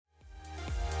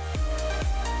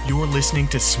You're listening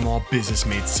to Small Business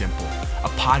Made Simple,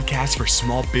 a podcast for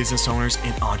small business owners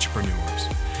and entrepreneurs.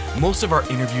 Most of our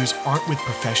interviews aren't with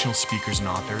professional speakers and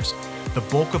authors. The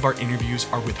bulk of our interviews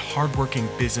are with hardworking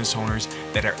business owners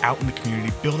that are out in the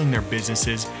community building their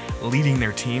businesses, leading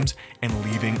their teams, and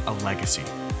leaving a legacy.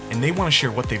 And they want to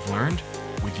share what they've learned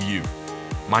with you.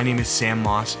 My name is Sam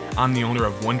Moss. I'm the owner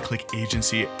of One Click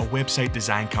Agency, a website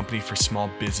design company for small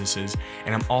businesses,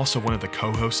 and I'm also one of the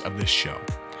co-hosts of this show.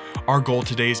 Our goal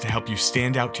today is to help you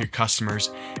stand out to your customers,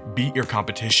 beat your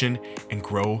competition, and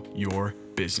grow your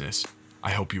business.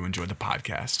 I hope you enjoy the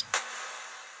podcast.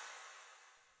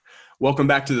 Welcome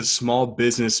back to the Small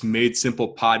Business Made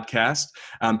Simple podcast.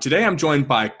 Today I'm joined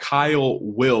by Kyle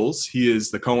Wills. He is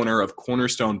the co-owner of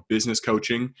Cornerstone Business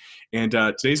Coaching. And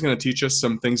today he's going to teach us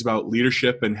some things about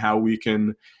leadership and how we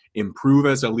can improve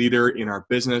as a leader in our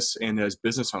business and as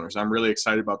business owners. I'm really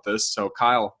excited about this. So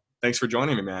Kyle, thanks for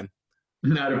joining me, man.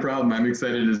 Not a problem. I'm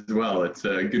excited as well. It's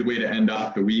a good way to end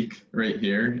off the week right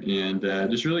here. And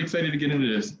just really excited to get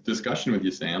into this discussion with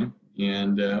you, Sam,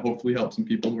 and hopefully help some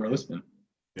people who are listening.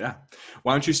 Yeah.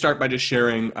 Why don't you start by just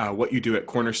sharing what you do at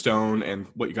Cornerstone and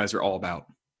what you guys are all about?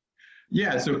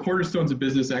 Yeah, so Cornerstone's a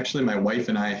business actually my wife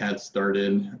and I had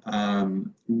started.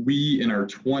 We in our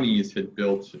 20s had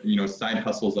built, side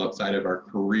hustles outside of our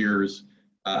careers.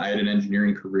 I had an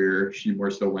engineering career. She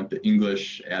more so went the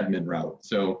English admin route.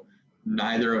 So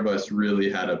neither of us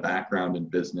really had a background in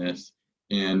business,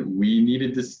 and we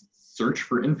needed to search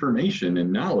for information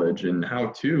and knowledge and how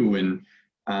to, and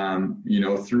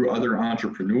through other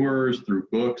entrepreneurs, through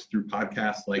books, through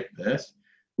podcasts like this,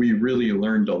 we really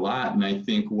learned a lot. And I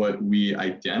think what we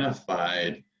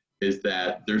identified is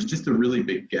that there's just a really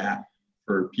big gap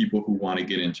for people who want to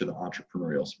get into the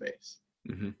entrepreneurial space.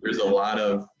 Mm-hmm. There's a lot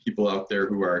of people out there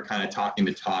who are kind of talking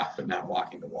the talk, but not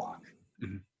walking the walk.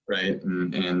 Mm-hmm. Right.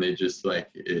 And they just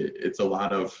it's a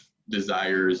lot of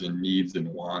desires and needs and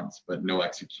wants, but no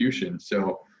execution.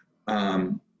 So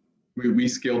we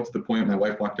scaled to the point my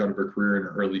wife walked out of her career in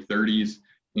her early 30s.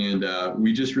 And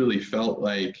we just really felt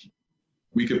like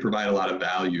we could provide a lot of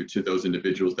value to those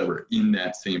individuals that were in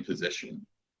that same position.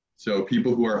 So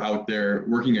people who are out there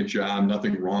working a job,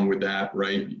 nothing wrong with that,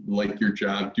 right? Like your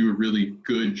job, do a really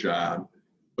good job.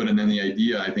 But and then the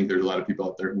idea, I think there's a lot of people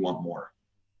out there who want more.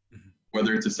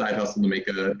 Whether it's a side hustle to make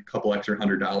a couple extra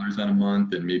 $100 on a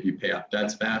month and maybe pay off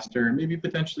debts faster, and maybe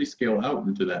potentially scale out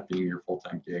into that being your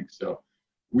full-time gig. So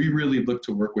we really look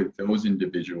to work with those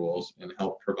individuals and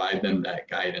help provide them that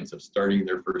guidance of starting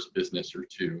their first business or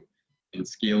two and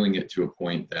scaling it to a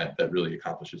point that really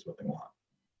accomplishes what they want.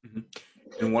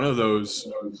 Mm-hmm. And one of those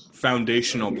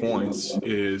foundational points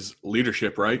is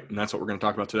leadership, right? And that's what we're going to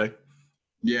talk about today.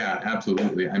 Yeah,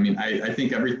 absolutely. I mean, I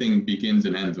think everything begins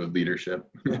and ends with leadership,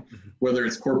 whether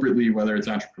it's corporately, whether it's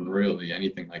entrepreneurially,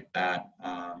 anything like that,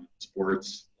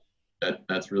 sports,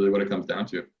 that's really what it comes down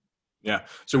to. Yeah.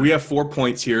 So we have 4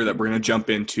 points here that we're going to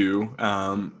jump into,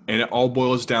 and it all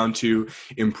boils down to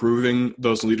improving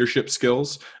those leadership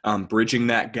skills, bridging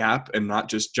that gap and not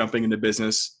just jumping into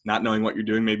business, not knowing what you're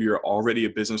doing. Maybe you're already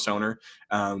a business owner.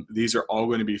 These are all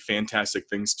going to be fantastic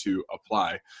things to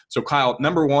apply. So Kyle,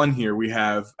 number one here, we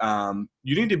have,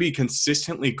 you need to be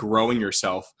consistently growing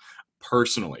yourself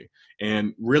personally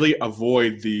and really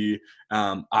avoid the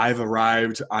I've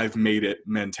arrived, I've made it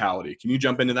mentality. Can you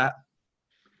jump into that?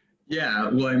 Yeah,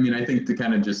 well, I mean, I think to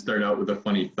kind of just start out with a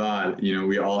funny thought,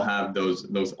 we all have those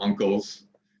uncles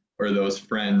or those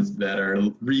friends that are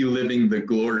reliving the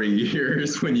glory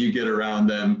years when you get around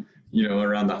them,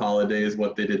 around the holidays,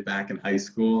 what they did back in high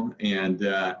school. And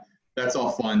that's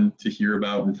all fun to hear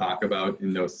about and talk about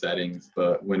in those settings.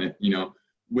 But when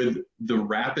with the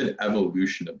rapid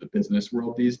evolution of the business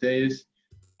world these days,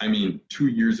 I mean, 2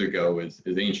 years ago is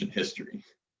ancient history.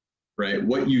 Right?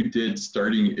 What you did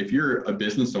starting, if you're a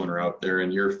business owner out there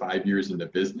and you're 5 years into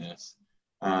business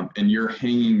and you're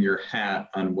hanging your hat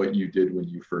on what you did when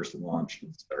you first launched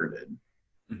and started,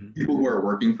 people who are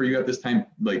working for you at this time,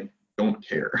 don't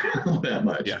care that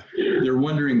much. Yeah. They're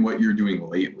wondering what you're doing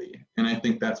lately. And I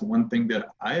think that's one thing that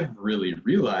I've really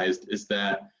realized is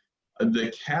that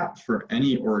the cap for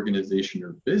any organization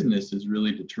or business is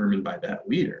really determined by that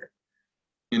leader.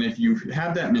 And if you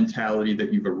have that mentality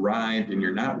that you've arrived and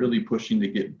you're not really pushing to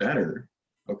get better,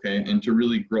 okay, and to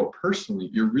really grow personally,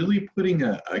 you're really putting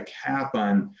a cap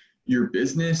on your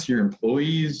business, your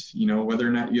employees, whether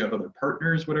or not you have other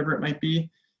partners, whatever it might be.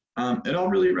 It all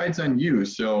really rides on you.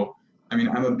 So, I mean,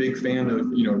 I'm a big fan of,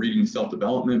 reading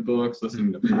self-development books,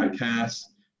 listening to podcasts.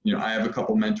 I have a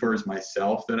couple mentors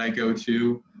myself that I go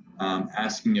to,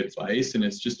 asking advice. And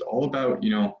it's just all about,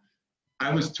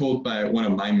 I was told by one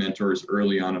of my mentors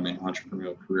early on in my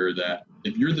entrepreneurial career that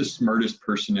if you're the smartest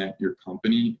person at your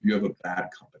company, you have a bad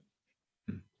company.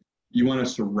 You want to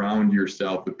surround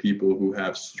yourself with people who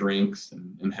have strengths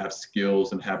and have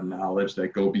skills and have knowledge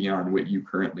that go beyond what you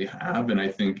currently have. And I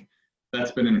think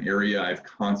that's been an area I've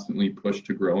constantly pushed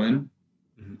to grow in.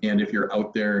 Mm-hmm. And if you're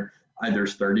out there either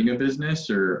starting a business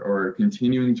or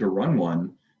continuing to run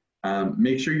one,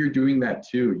 make sure you're doing that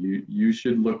too. You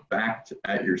should look back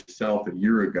at yourself a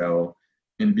year ago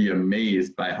and be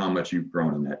amazed by how much you've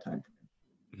grown in that time frame.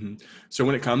 Mm-hmm. So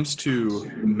when it comes to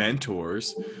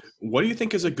mentors, what do you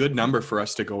think is a good number for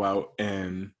us to go out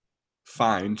and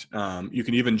find? You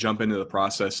can even jump into the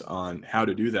process on how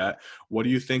to do that. What do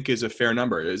you think is a fair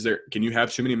number? Can you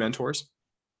have too many mentors?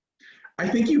 I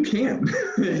think you can.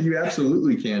 You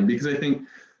absolutely can, because I think,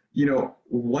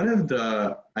 one of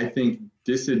the,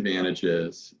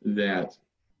 disadvantages that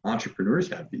entrepreneurs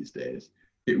have these days,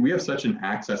 we have such an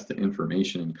access to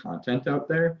information and content out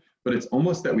there, but it's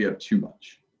almost that we have too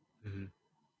much. Mm-hmm.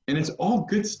 And it's all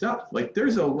good stuff. Like,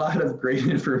 there's a lot of great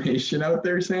information out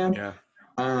there, Sam. Yeah.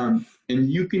 And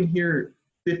you can hear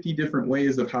 50 different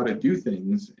ways of how to do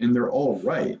things, and they're all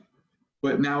right.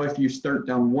 But now if you start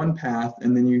down one path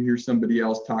and then you hear somebody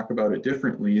else talk about it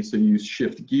differently, so you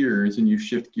shift gears and you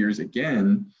shift gears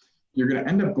again, you're going to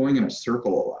end up going in a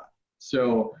circle a lot.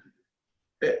 So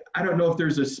I don't know if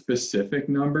there's a specific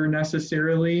number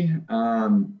necessarily,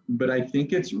 but I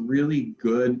think it's really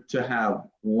good to have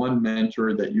one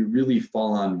mentor that you really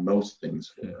fall on most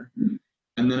things for.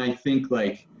 And then I think,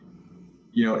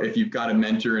 if you've got a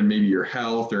mentor in maybe your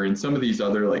health or in some of these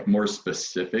other more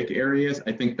specific areas,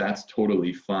 I think that's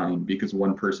totally fine, because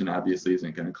one person obviously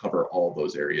isn't going to cover all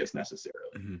those areas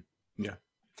necessarily. Mm-hmm. Yeah.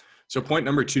 So point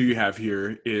number 2 you have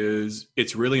here is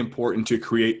it's really important to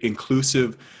create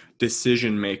inclusive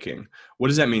decision-making. What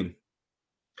does that mean?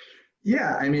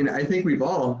 Yeah, I think we've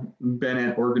all been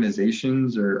at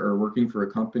organizations or working for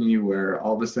a company where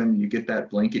all of a sudden you get that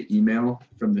blanket email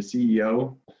from the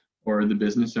CEO or the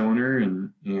business owner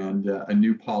and a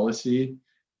new policy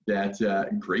that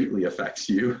greatly affects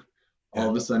you all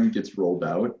of a sudden gets rolled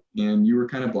out, and you were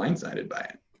kind of blindsided by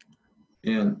it.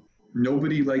 And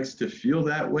nobody likes to feel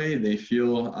that way. They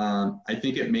feel, I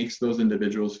think it makes those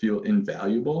individuals feel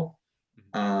invaluable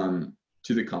to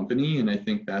the company. And I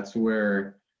think that's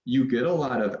where you get a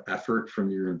lot of effort from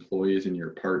your employees and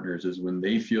your partners, is when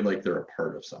they feel like they're a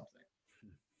part of something,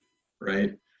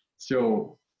 right?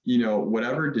 So,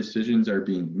 whatever decisions are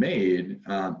being made,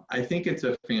 I think it's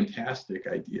a fantastic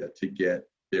idea to get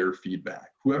their feedback.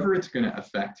 Whoever it's going to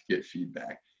affect, get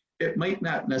feedback. It might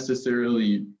not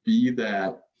necessarily be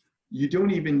that you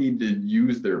don't even need to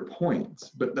use their points,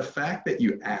 but the fact that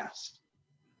you asked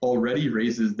already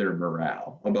raises their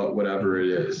morale about whatever it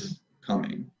is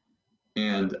coming.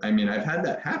 And I've had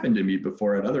that happen to me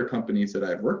before at other companies that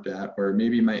I've worked at, where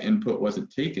maybe my input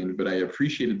wasn't taken, but I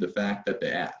appreciated the fact that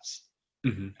they asked.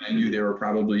 Mm-hmm. I knew they were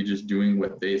probably just doing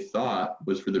what they thought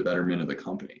was for the betterment of the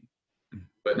company. Mm-hmm.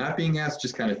 But not being asked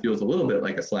just kind of feels a little bit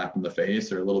like a slap in the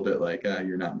face, or a little bit like,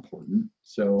 you're not important.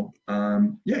 So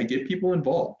get people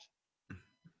involved.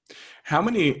 So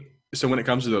when it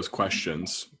comes to those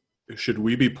questions, should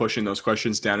we be pushing those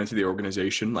questions down into the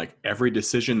organization, like every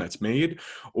decision that's made,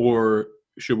 or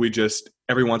should we just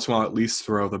every once in a while at least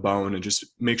throw the bone and just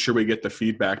make sure we get the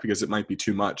feedback, because it might be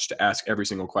too much to ask every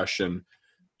single question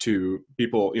to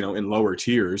people, in lower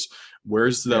tiers?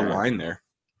 Where's the line there?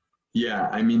 Yeah,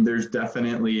 there's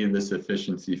definitely this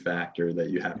efficiency factor that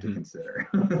you have to consider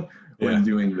when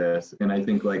doing this. And I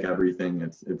think, like everything,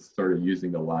 it's sort of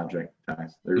using the logic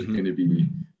test. There's going to be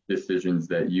decisions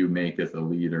that you make as a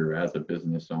leader, as a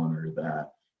business owner,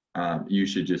 that you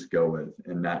should just go with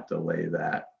and not delay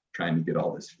that, trying to get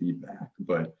all this feedback.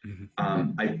 But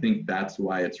I think that's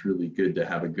why it's really good to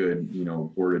have a good,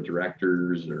 board of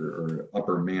directors or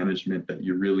upper management that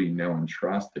you really know and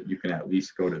trust, that you can at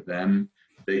least go to them.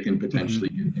 They can potentially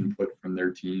get input from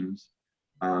their teams,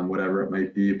 whatever it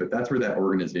might be. But that's where that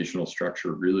organizational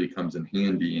structure really comes in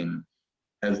handy. And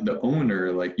as the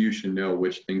owner, you should know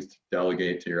which things to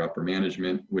delegate to your upper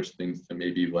management, which things to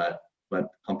maybe let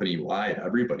company-wide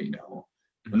everybody know.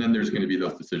 And then there's going to be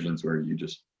those decisions where you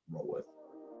just roll with.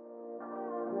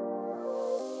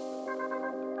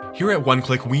 Here at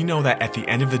OneClick, we know that at the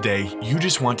end of the day, you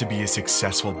just want to be a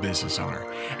successful business owner.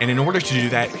 And in order to do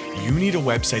that, you need a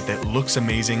website that looks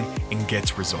amazing and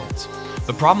gets results.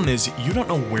 The problem is you don't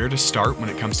know where to start when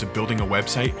it comes to building a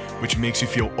website, which makes you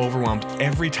feel overwhelmed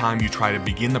every time you try to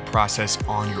begin the process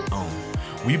on your own.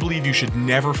 We believe you should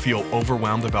never feel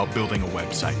overwhelmed about building a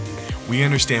website. We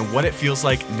understand what it feels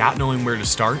like not knowing where to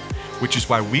start, which is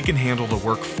why we can handle the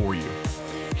work for you.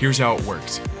 Here's how it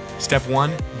works. Step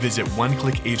 1, visit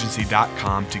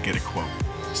oneclickagency.com to get a quote.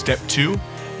 Step 2,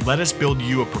 let us build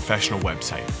you a professional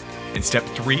website. And step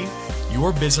 3,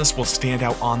 your business will stand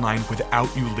out online without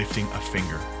you lifting a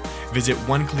finger. Visit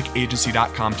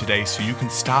oneclickagency.com today so you can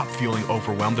stop feeling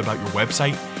overwhelmed about your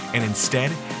website and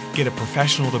instead get a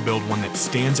professional to build one that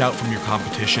stands out from your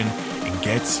competition and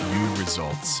gets you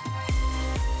results.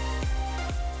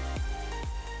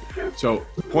 So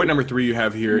point number 3 you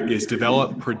have here is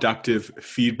develop productive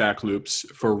feedback loops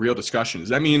for real discussion. Does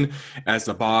that mean as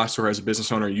a boss or as a business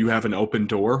owner, you have an open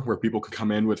door where people can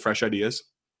come in with fresh ideas?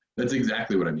 That's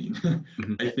exactly what I mean.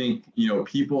 I think,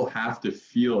 people have to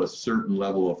feel a certain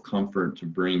level of comfort to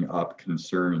bring up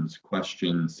concerns,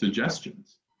 questions,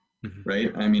 suggestions,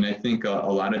 right? I mean, I think a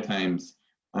lot of times,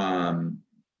 a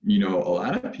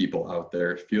lot of people out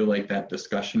there feel like that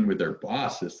discussion with their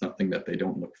boss is something that they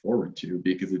don't look forward to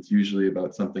because it's usually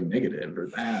about something negative or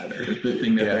bad or the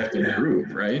thing that they have to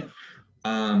improve, right?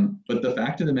 But the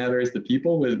fact of the matter is the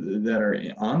people that are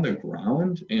on the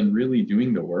ground and really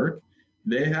doing the work,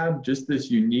 they have just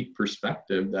this unique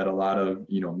perspective that a lot of,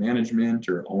 management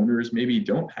or owners maybe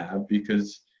don't have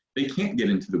because they can't get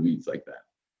into the weeds like that.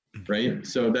 Right.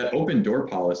 So that open door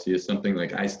policy is something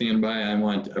like I stand by. I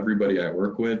want everybody I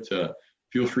work with to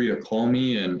feel free to call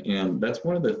me. And that's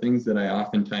one of the things that I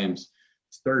oftentimes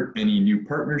start any new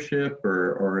partnership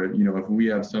or if we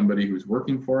have somebody who's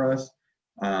working for us,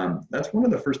 that's one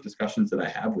of the first discussions that I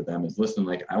have with them is listen,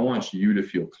 like I want you to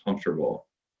feel comfortable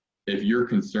if you're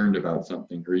concerned about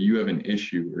something or you have an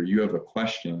issue or you have a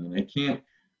question. And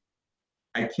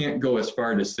I can't go as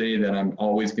far to say that I'm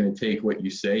always going to take what you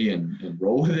say and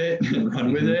roll with it and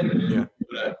run with it.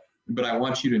 Yeah. But I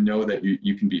want you to know that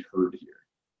you can be heard here.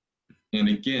 And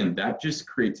again, that just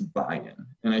creates buy-in.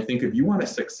 And I think if you want a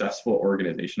successful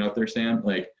organization out there, Sam,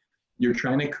 like you're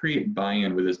trying to create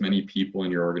buy-in with as many people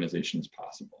in your organization as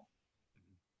possible.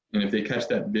 And if they catch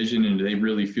that vision and they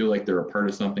really feel like they're a part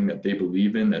of something that they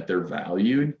believe in, that they're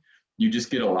valued, you just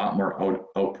get a lot more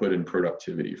output and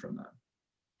productivity from them.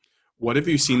 What have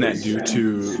you seen that do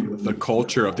to the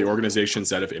culture of the organizations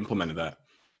that have implemented that?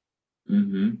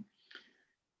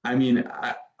 I mean,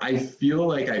 I feel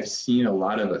like I've seen a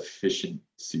lot of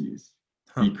efficiencies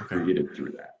be created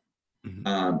through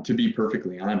that, to be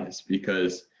perfectly honest,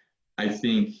 because I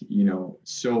think,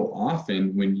 so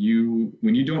often when you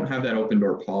don't have that open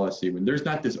door policy, when there's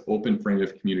not this open frame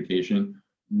of communication,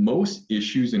 most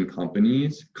issues in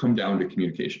companies come down to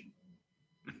communication.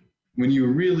 When you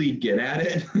really get at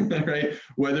it, right?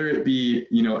 Whether it be,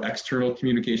 external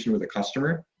communication with a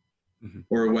customer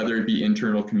or whether it be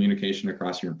internal communication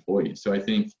across your employees. So I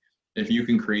think if you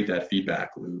can create that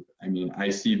feedback loop, I mean, I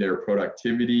see their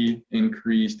productivity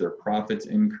increase, their profits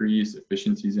increase,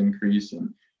 efficiencies increase.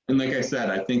 And like I said,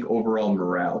 I think overall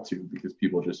morale too, because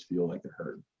people just feel like they're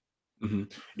heard.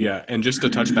 Yeah. And just to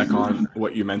touch back on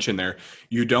what you mentioned there,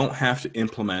 you don't have to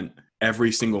implement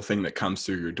every single thing that comes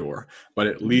through your door, but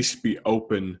at least be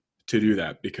open to do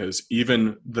that because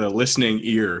even the listening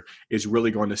ear is really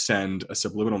going to send a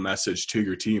subliminal message to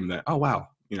your team that, oh, wow,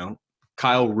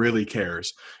 Kyle really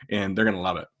cares and they're going to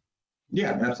love it.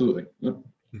 Yeah, absolutely. Yep.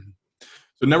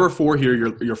 So number 4 here,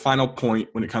 your final point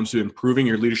when it comes to improving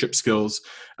your leadership skills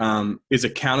is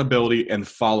accountability and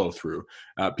follow through.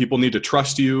 People need to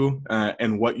trust you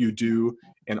and what you do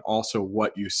and also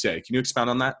what you say. Can you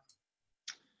expound on that?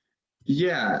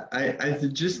 Yeah, I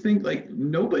just think like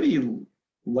nobody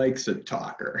likes a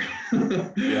talker.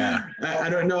 Yeah. I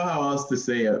don't know how else to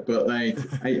say it, but like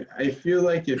I feel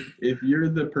like if you're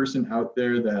the person out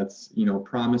there that's,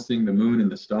 promising the moon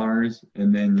and the stars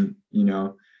and then,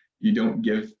 you don't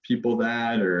give people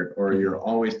that or you're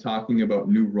always talking about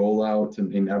new rollouts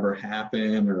and they never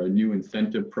happen or a new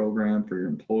incentive program for your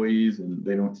employees and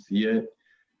they don't see it.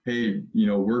 Hey,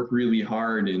 work really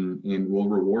hard and we'll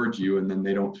reward you, and then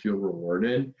they don't feel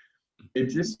rewarded. It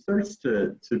just starts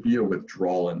to be a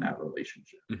withdrawal in that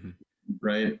relationship,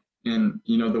 right? And,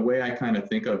 the way I kind of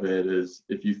think of it is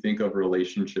if you think of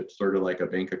relationships sort of like a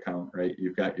bank account, right?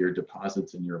 You've got your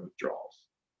deposits and your withdrawals.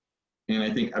 And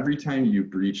I think every time you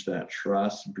breach that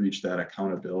trust, breach that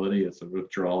accountability, it's a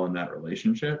withdrawal in that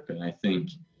relationship. And I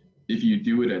think if you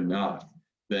do it enough,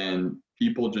 then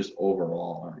people just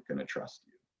overall aren't going to trust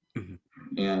you.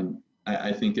 And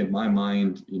I think in my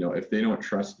mind, if they don't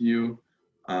trust you,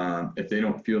 if they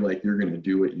don't feel like you're going to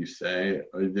do what you say,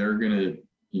 they're going to,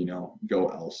 go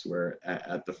elsewhere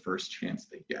at the first chance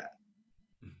they get.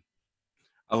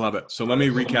 I love it. So let me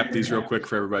recap these real quick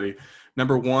for everybody.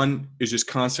 Number 1 is just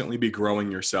constantly be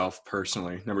growing yourself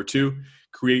personally. Number 2,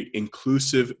 create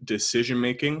inclusive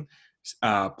decision-making.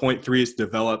 Point 3 is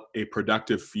develop a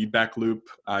productive feedback loop.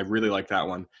 I really like that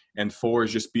one. And 4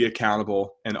 is just be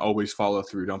accountable and always follow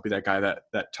through. Don't be that guy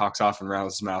that talks off and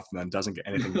rattles his mouth and then doesn't get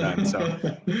anything done. So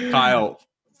Kyle,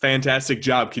 fantastic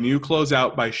job. Can you close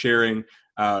out by sharing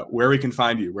where we can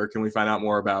find you? Where can we find out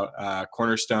more about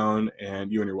Cornerstone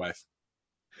and you and your wife?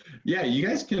 Yeah, you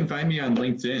guys can find me on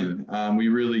LinkedIn. We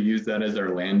really use that as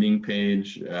our landing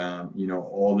page.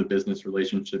 All the business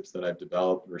relationships that I've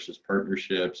developed versus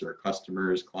partnerships or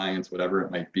customers, clients, whatever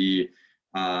it might be.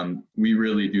 We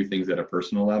really do things at a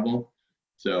personal level.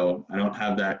 So I don't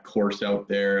have that course out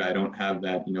there. I don't have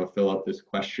that, fill out this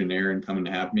questionnaire and come and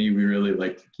have me. We really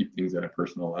like to keep things at a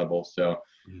personal level. So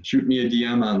shoot me a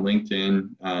DM on LinkedIn.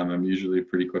 I'm usually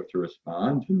pretty quick to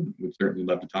respond and would certainly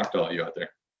love to talk to all you out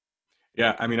there.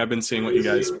 Yeah, I mean, I've been seeing what you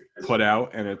guys put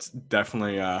out, and it's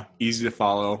definitely easy to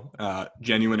follow,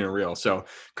 genuine and real. So,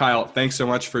 Kyle, thanks so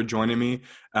much for joining me.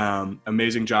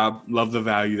 Amazing job. Love the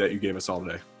value that you gave us all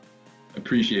today.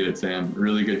 Appreciate it, Sam.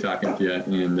 Really good talking to you,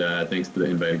 and thanks for the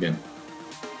invite again.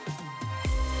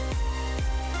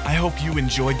 I hope you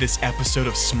enjoyed this episode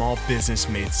of Small Business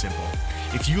Made Simple.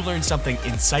 If you learned something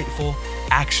insightful,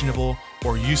 actionable,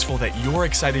 or useful that you're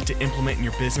excited to implement in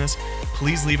your business,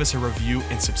 please leave us a review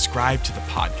and subscribe to the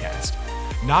podcast.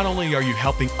 Not only are you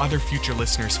helping other future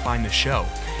listeners find the show,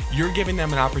 you're giving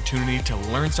them an opportunity to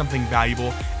learn something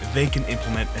valuable they can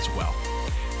implement as well.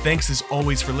 Thanks as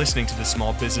always for listening to the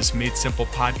Small Business Made Simple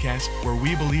podcast, where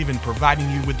we believe in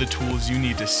providing you with the tools you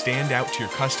need to stand out to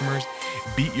your customers,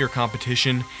 beat your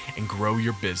competition, and grow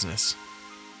your business.